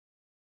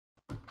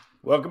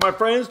Welcome, my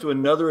friends, to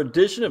another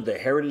edition of the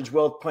Heritage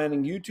Wealth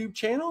Planning YouTube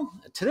channel.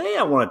 Today,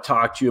 I want to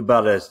talk to you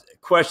about a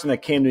question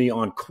that came to me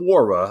on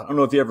Quora. I don't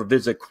know if you ever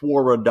visit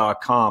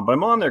Quora.com, but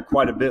I'm on there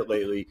quite a bit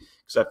lately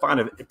because I find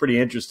it pretty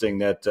interesting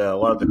that a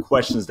lot of the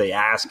questions they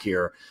ask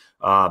here,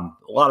 a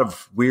lot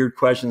of weird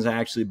questions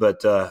actually,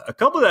 but a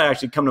couple that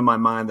actually come to my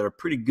mind that are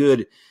pretty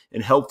good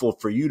and helpful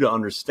for you to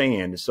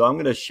understand. So I'm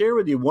going to share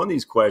with you one of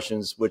these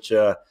questions, which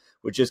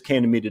just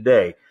came to me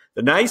today.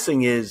 The nice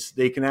thing is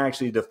they can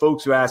actually, the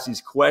folks who ask these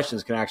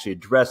questions can actually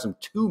address them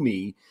to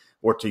me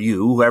or to you,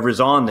 whoever's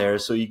on there.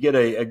 So you get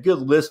a good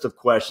list of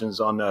questions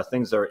on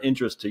things that are of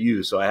interest to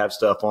you. So I have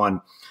stuff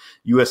on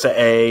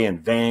USAA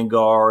and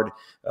Vanguard,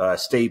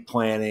 estate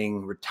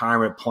planning,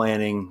 retirement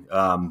planning,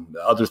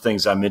 other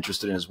things I'm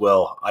interested in as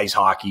well, ice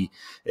hockey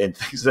and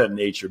things of that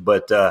nature.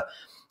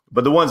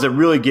 But the ones that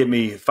really get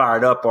me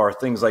fired up are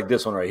things like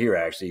this one right here,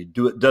 actually.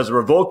 Does a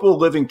revocable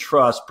living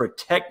trust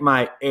protect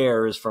my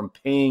heirs from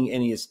paying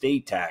any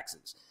estate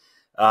taxes?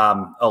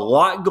 A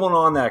lot going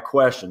on in that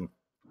question.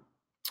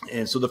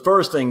 And so the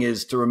first thing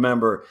is to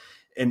remember,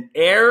 an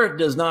heir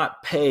does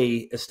not pay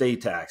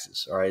estate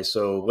taxes. All right.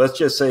 So let's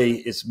just say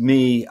it's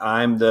me.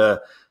 I'm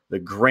the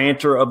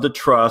grantor of the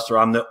trust, or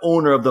I'm the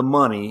owner of the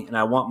money, and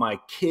I want my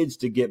kids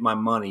to get my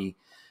money.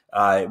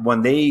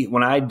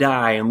 When I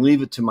die and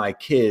leave it to my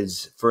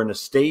kids for an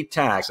estate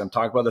tax, I'm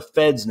talking about the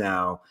feds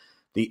now,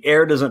 the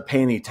heir doesn't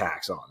pay any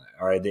tax on it.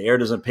 All right. The heir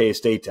doesn't pay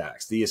estate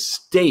tax. The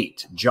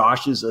estate,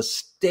 Josh's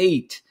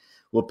estate,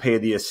 will pay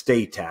the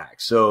estate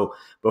tax. So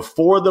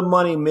before the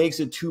money makes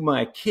it to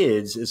my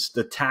kids,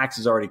 the tax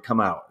has already come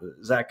out.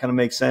 Does that kind of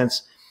make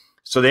sense?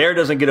 So the heir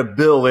doesn't get a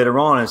bill later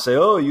on and say,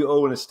 oh, you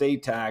owe an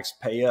estate tax,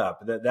 pay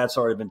up. That's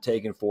already been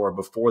taken for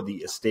before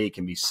the estate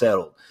can be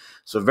settled.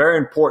 So very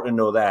important to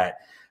know that.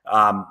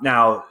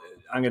 Now,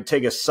 I'm going to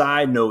take a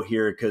side note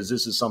here because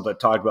this is something I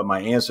talked about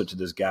my answer to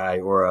this guy,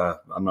 or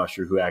I'm not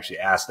sure who actually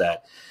asked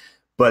that.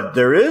 But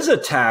there is a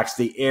tax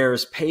the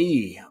heirs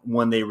pay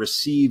when they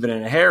receive an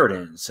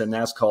inheritance, and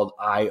that's called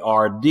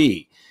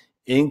IRD,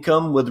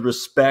 income with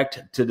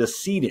respect to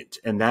decedent.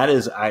 And that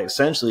is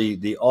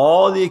essentially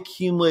all the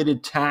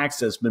accumulated tax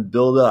that's been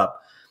built up,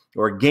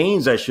 or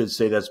gains, I should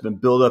say, that's been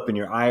built up in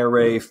your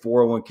IRA,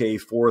 401k,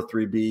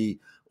 403b,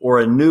 or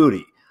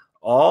annuity.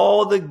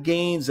 All the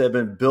gains that have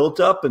been built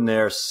up in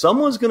there,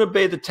 someone's going to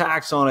pay the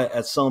tax on it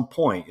at some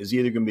point. It's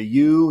either going to be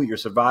you, your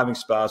surviving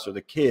spouse, or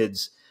the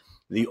kids.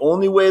 The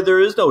only way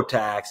there is no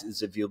tax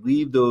is if you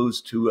leave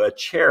those to a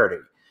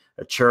charity,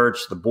 a church,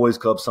 the boys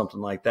club, something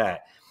like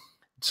that.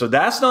 So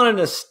that's not an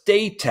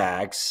estate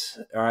tax,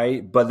 all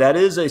right, but that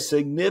is a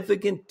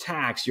significant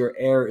tax your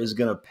heir is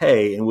going to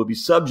pay and will be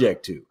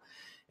subject to.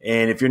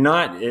 And if you're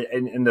not,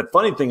 and the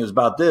funny thing is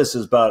about this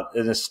is about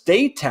an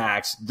estate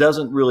tax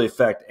doesn't really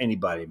affect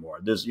anybody more.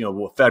 There's,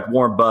 will affect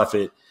Warren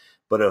Buffett,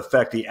 but it'll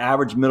affect the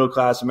average middle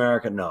class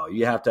American. No,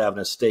 you have to have an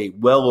estate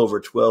well over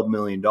 $12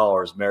 million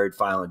married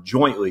filing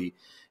jointly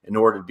in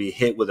order to be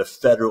hit with a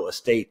federal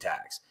estate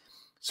tax.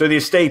 So the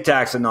estate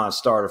tax is a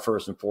non-starter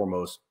first and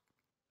foremost.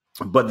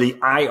 But the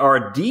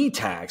IRD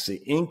tax, the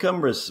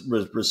income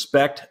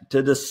respect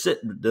to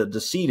the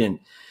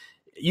decedent,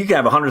 you can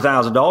have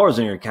 $100,000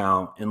 in your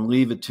account and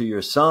leave it to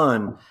your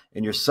son,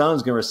 and your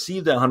son's going to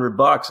receive that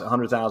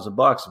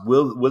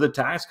 $100,000 with a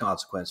tax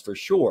consequence for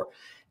sure.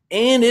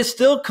 And it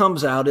still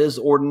comes out as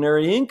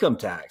ordinary income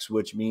tax,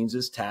 which means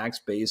it's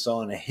taxed based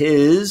on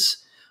his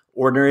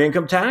ordinary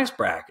income tax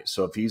bracket.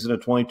 So if he's in a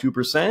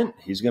 22%,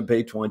 he's going to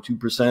pay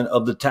 22%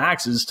 of the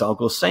taxes to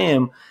Uncle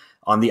Sam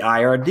on the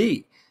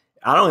IRD.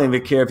 I don't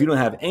even care if you don't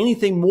have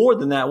anything more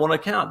than that one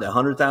account, that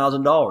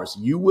 $100,000.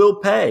 You will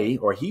pay,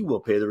 or he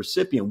will pay, the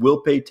recipient will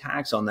pay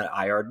tax on that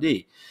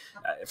IRD.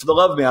 For the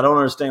love of me, I don't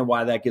understand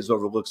why that gets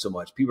overlooked so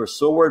much. People are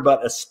so worried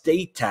about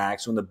estate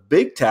tax when the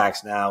big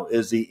tax now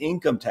is the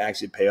income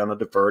tax you pay on the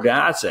deferred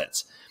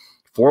assets.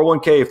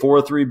 401k,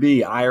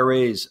 403b,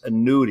 IRAs,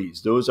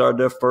 annuities, those are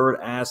deferred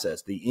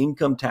assets. The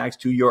income tax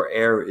to your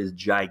heir is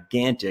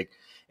gigantic,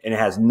 and it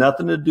has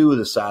nothing to do with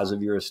the size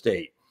of your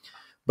estate.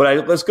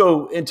 But let's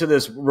go into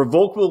this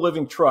revocable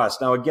living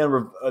trust. Now,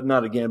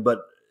 but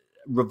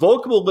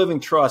revocable living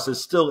trust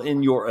is still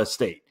in your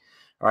estate.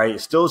 All right.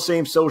 It's still the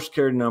same social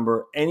security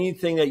number.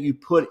 Anything that you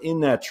put in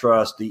that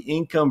trust, the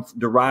income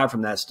derived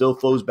from that still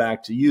flows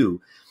back to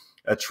you.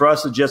 A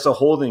trust is just a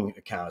holding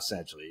account,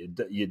 essentially.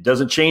 It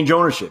doesn't change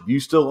ownership. You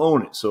still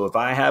own it. So if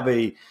I have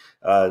a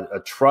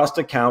trust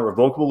account,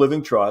 revocable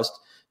living trust,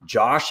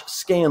 Josh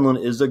Scanlon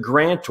is the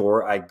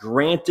grantor. I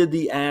granted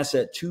the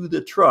asset to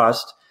the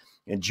trust.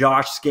 And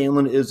Josh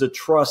Scanlon is a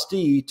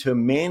trustee to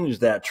manage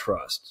that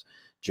trust.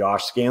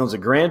 Josh Scanlon's a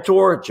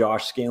grantor.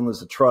 Josh Scanlon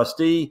is a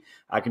trustee.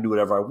 I can do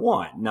whatever I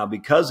want. Now,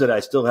 because of it,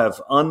 I still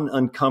have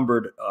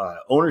unencumbered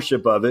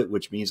ownership of it,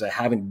 which means I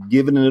haven't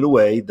given it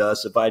away.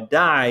 Thus, if I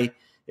die,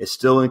 it's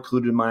still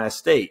included in my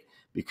estate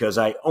because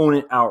I own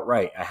it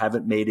outright. I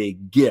haven't made a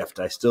gift.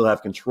 I still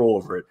have control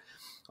over it.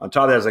 On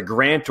top of that, as a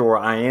grantor,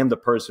 I am the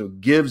person who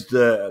gives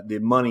the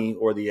money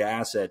or the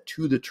asset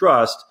to the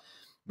trust.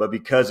 But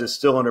because it's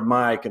still under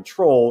my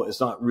control,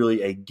 it's not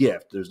really a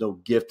gift. There's no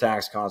gift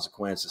tax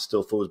consequence. It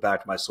still flows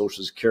back to my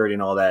Social Security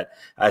and all that.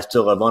 I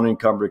still have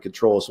unencumbered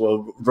control. So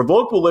a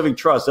revocable living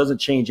trust doesn't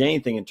change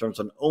anything in terms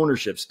of an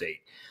ownership state.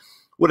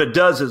 What it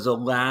does is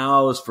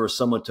allows for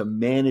someone to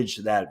manage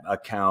that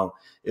account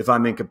if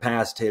I'm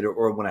incapacitated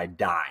or when I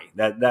die.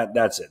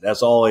 That's it.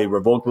 That's all a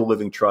revocable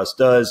living trust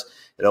does.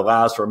 It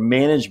allows for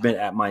management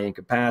at my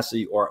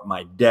incapacity or at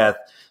my death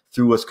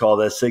through what's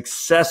called a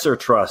successor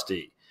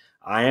trustee.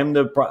 I am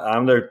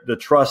the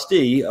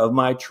trustee of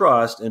my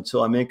trust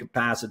until I'm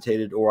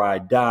incapacitated or I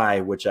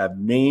die, which I've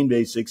named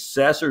a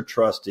successor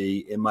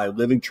trustee in my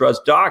living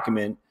trust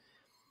document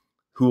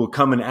who will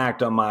come and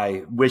act on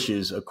my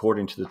wishes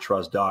according to the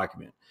trust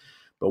document.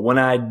 But when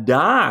I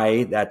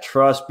die, that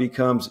trust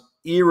becomes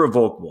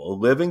irrevocable. A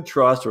living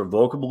trust, a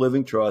revocable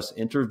living trust,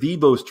 inter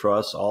vivos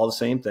trust, all the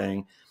same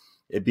thing.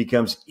 It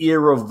becomes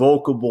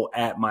irrevocable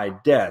at my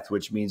death,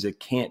 which means it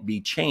can't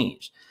be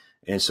changed.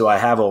 And so I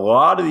have a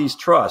lot of these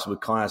trusts with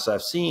clients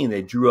I've seen.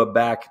 They drew up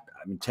back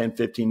 10,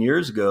 15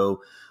 years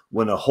ago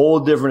when a whole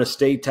different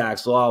estate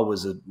tax law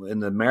was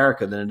in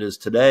America than it is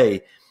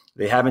today.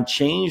 They haven't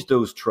changed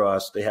those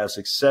trusts. They have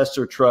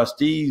successor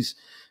trustees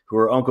who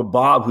are Uncle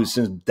Bob, who's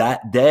since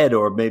dead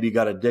or maybe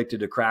got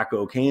addicted to crack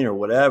cocaine or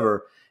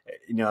whatever.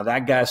 You know,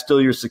 that guy's still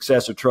your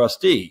successor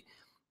trustee.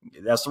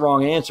 That's the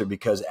wrong answer,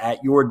 because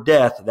at your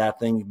death, that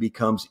thing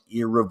becomes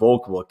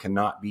irrevocable. It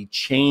cannot be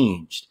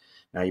changed.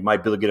 Now, you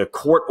might be able to get a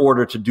court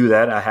order to do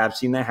that. I have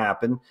seen that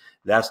happen.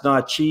 That's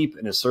not cheap,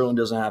 and it certainly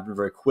doesn't happen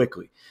very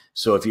quickly.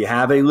 So if you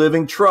have a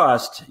living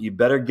trust, you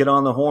better get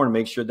on the horn and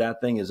make sure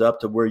that thing is up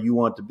to where you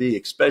want to be,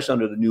 especially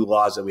under the new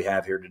laws that we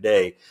have here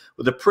today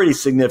with a pretty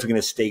significant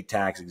estate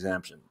tax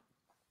exemption.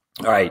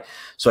 All right,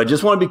 so I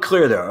just want to be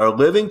clear there. A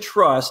living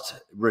trust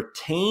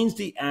retains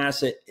the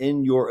asset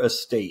in your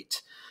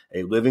estate.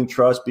 A living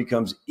trust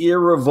becomes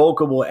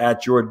irrevocable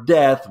at your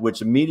death,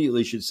 which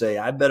immediately should say,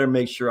 I better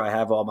make sure I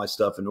have all my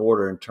stuff in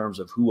order in terms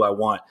of who I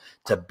want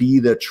to be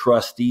the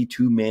trustee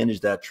to manage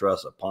that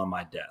trust upon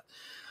my death.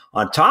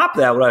 On top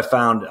of that, what I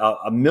found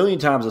a million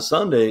times a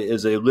Sunday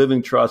is a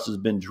living trust has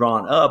been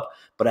drawn up,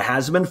 but it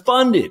hasn't been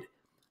funded.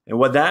 And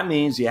what that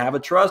means, you have a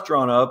trust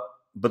drawn up,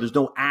 but there's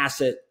no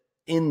asset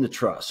in the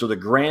trust. So the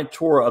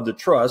grantor of the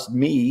trust,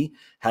 me,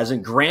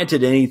 hasn't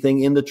granted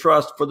anything in the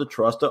trust for the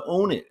trust to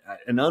own it.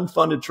 An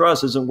unfunded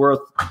trust isn't worth,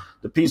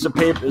 the piece of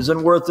paper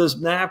isn't worth this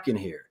napkin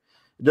here.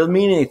 It doesn't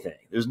mean anything.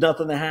 There's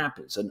nothing that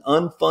happens. An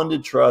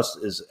unfunded trust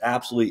is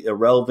absolutely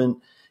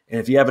irrelevant. And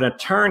if you have an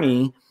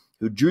attorney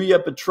who drew you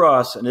up a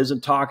trust and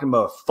isn't talking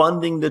about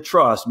funding the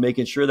trust,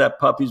 making sure that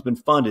puppy's been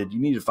funded, you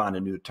need to find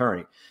a new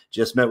attorney.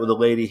 Just met with a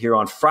lady here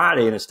on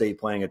Friday, an estate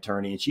planning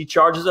attorney, and she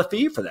charges a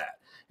fee for that.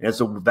 And it's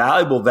a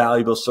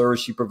valuable service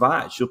she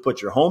provides. She'll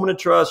put your home in a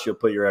trust. She'll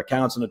put your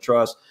accounts in a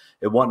trust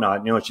and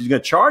whatnot. You know, she's going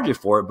to charge you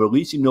for it, but at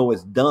least you know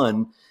it's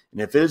done.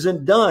 And if it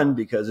isn't done,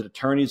 because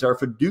attorneys are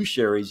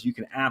fiduciaries, you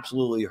can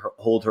absolutely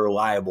hold her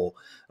liable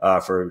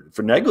for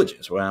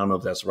negligence. Well, I don't know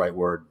if that's the right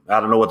word.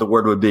 I don't know what the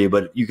word would be,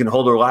 but you can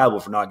hold her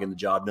liable for not getting the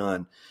job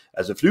done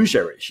as a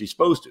fiduciary. She's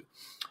supposed to.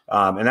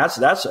 And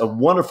that's a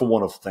wonderful,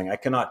 wonderful thing. I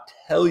cannot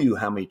tell you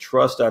how many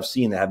trusts I've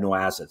seen that have no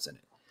assets in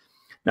it.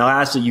 Now,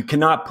 lastly, you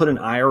cannot put an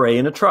IRA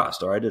in a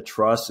trust, all right? A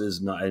trust is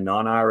not a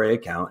non-IRA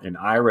account. An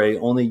IRA,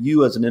 only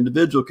you as an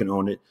individual can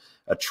own it.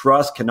 A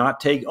trust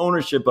cannot take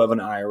ownership of an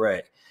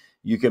IRA.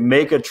 You can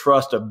make a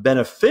trust a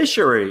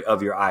beneficiary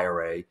of your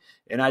IRA,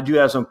 and I do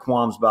have some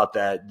qualms about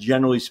that.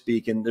 Generally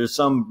speaking, there's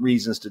some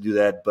reasons to do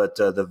that, but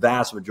the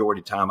vast majority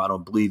of the time, I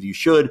don't believe you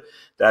should.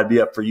 That'd be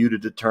up for you to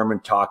determine,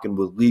 talking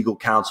with legal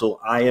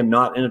counsel. I am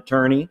not an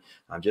attorney.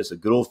 I'm just a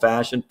good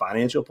old-fashioned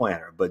financial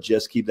planner, but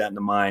just keep that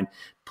in mind.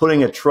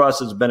 Putting a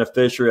trust as a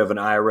beneficiary of an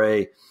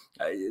IRA,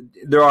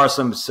 there are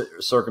some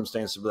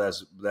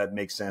circumstances that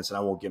make sense, and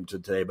I won't get into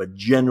it today. But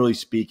generally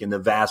speaking, the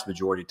vast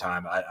majority of the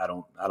time, I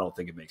don't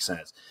think it makes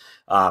sense.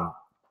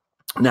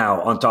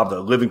 Now, on top of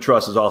that, living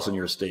trust is also in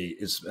your estate.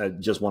 I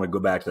just want to go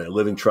back to that.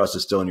 Living trust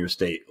is still in your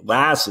estate.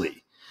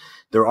 Lastly,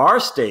 there are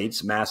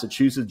states,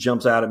 Massachusetts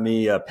jumps out at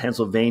me,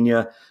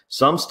 Pennsylvania,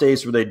 some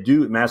states where they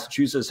do.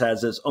 Massachusetts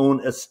has its own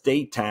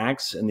estate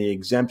tax, and the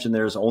exemption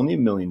there is only $1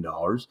 million.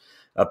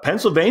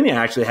 Pennsylvania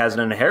actually has an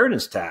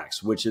inheritance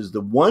tax, which is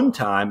the one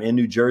time, in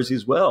New Jersey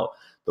as well,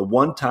 the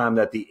one time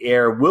that the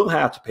heir will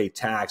have to pay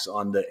tax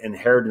on the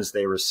inheritance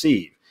they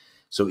receive.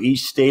 So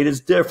each state is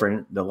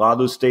different. A lot of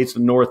those states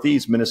in the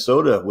Northeast,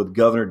 Minnesota, with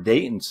Governor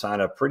Dayton,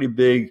 signed a pretty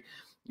big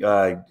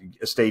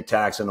estate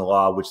tax in the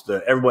law, which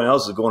everyone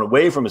else is going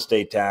away from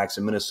estate tax,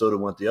 and Minnesota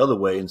went the other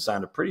way and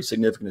signed a pretty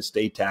significant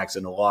estate tax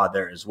in the law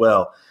there as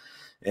well.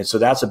 And so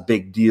that's a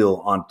big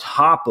deal on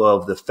top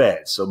of the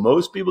feds. So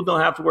most people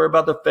don't have to worry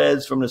about the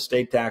feds from an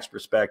estate tax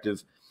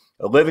perspective.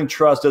 A living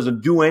trust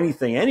doesn't do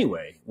anything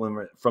anyway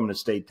from an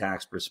estate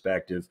tax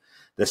perspective.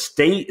 The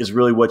state is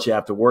really what you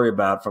have to worry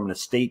about from an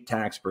estate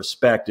tax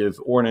perspective,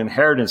 or an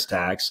inheritance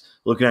tax.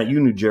 Looking at you,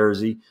 New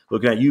Jersey,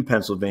 looking at you,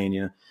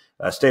 Pennsylvania,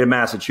 state of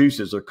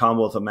Massachusetts or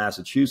Commonwealth of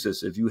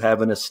Massachusetts. If you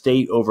have an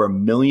estate over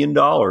 $1 million,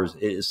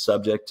 it is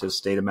subject to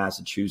state of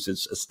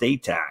Massachusetts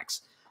estate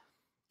tax.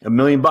 $1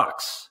 million.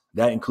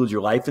 That includes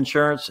your life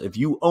insurance. If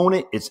you own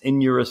it, it's in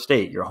your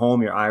estate. Your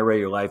home, your IRA,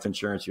 your life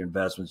insurance, your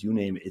investments, you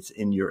name it, it's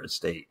in your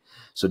estate.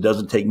 So it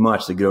doesn't take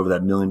much to get over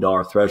that $1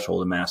 million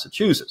threshold in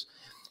Massachusetts.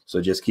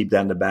 So just keep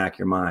that in the back of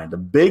your mind. The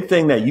big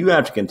thing that you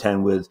have to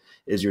contend with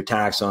is your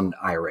tax on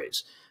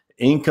IRAs.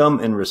 Income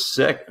and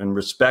respect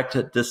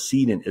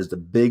decedent is the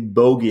big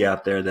bogey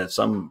out there that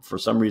for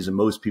some reason,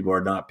 most people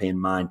are not paying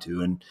mind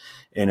to.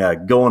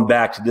 And going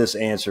back to this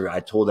answer, I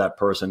told that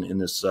person in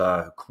this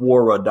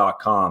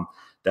Quora.com,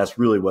 that's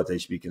really what they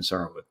should be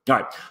concerned with. All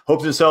right.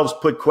 Hope this helps.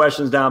 Put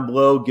questions down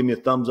below. Give me a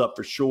thumbs up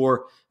for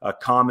sure.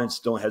 Comments,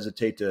 don't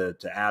hesitate to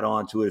add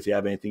on to it if you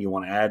have anything you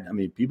want to add. I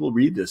mean, people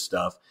read this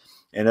stuff.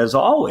 And as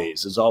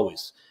always,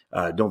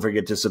 don't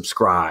forget to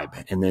subscribe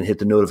and then hit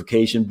the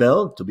notification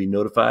bell to be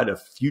notified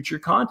of future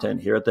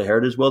content here at the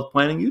Heritage Wealth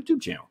Planning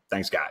YouTube channel.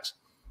 Thanks, guys.